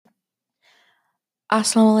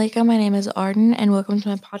Assalamu alaikum. My name is Arden, and welcome to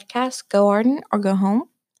my podcast, Go Arden or Go Home.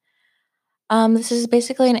 This is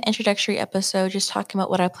basically an introductory episode, just talking about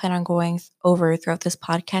what I plan on going over throughout this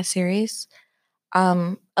podcast series.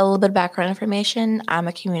 A little bit of background information. I'm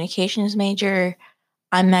a communications major.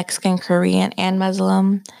 I'm Mexican, Korean, and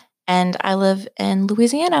Muslim, and I live in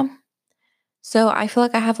Louisiana. So I feel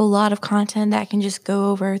like I have a lot of content that I can just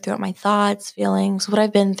go over throughout my thoughts, feelings, what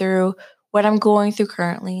I've been through, what I'm going through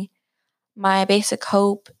currently. My basic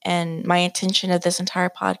hope and my intention of this entire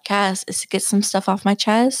podcast is to get some stuff off my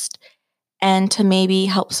chest and to maybe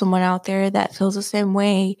help someone out there that feels the same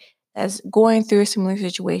way, as going through a similar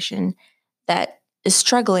situation, that is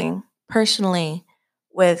struggling personally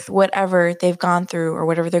with whatever they've gone through or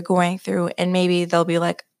whatever they're going through. And maybe they'll be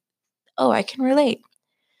like, oh, I can relate.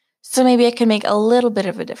 So maybe I can make a little bit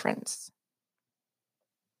of a difference.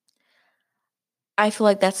 I feel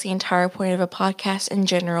like that's the entire point of a podcast in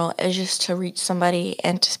general, is just to reach somebody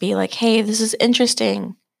and to be like, hey, this is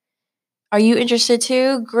interesting. Are you interested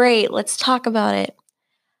too? Great, let's talk about it.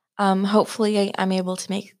 Hopefully, I'm able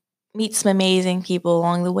to meet some amazing people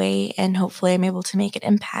along the way, and hopefully, I'm able to make an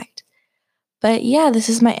impact. But yeah, this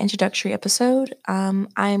is my introductory episode.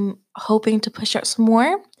 I'm hoping to push out some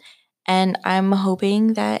more, and I'm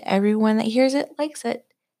hoping that everyone that hears it likes it.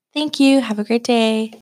 Thank you. Have a great day.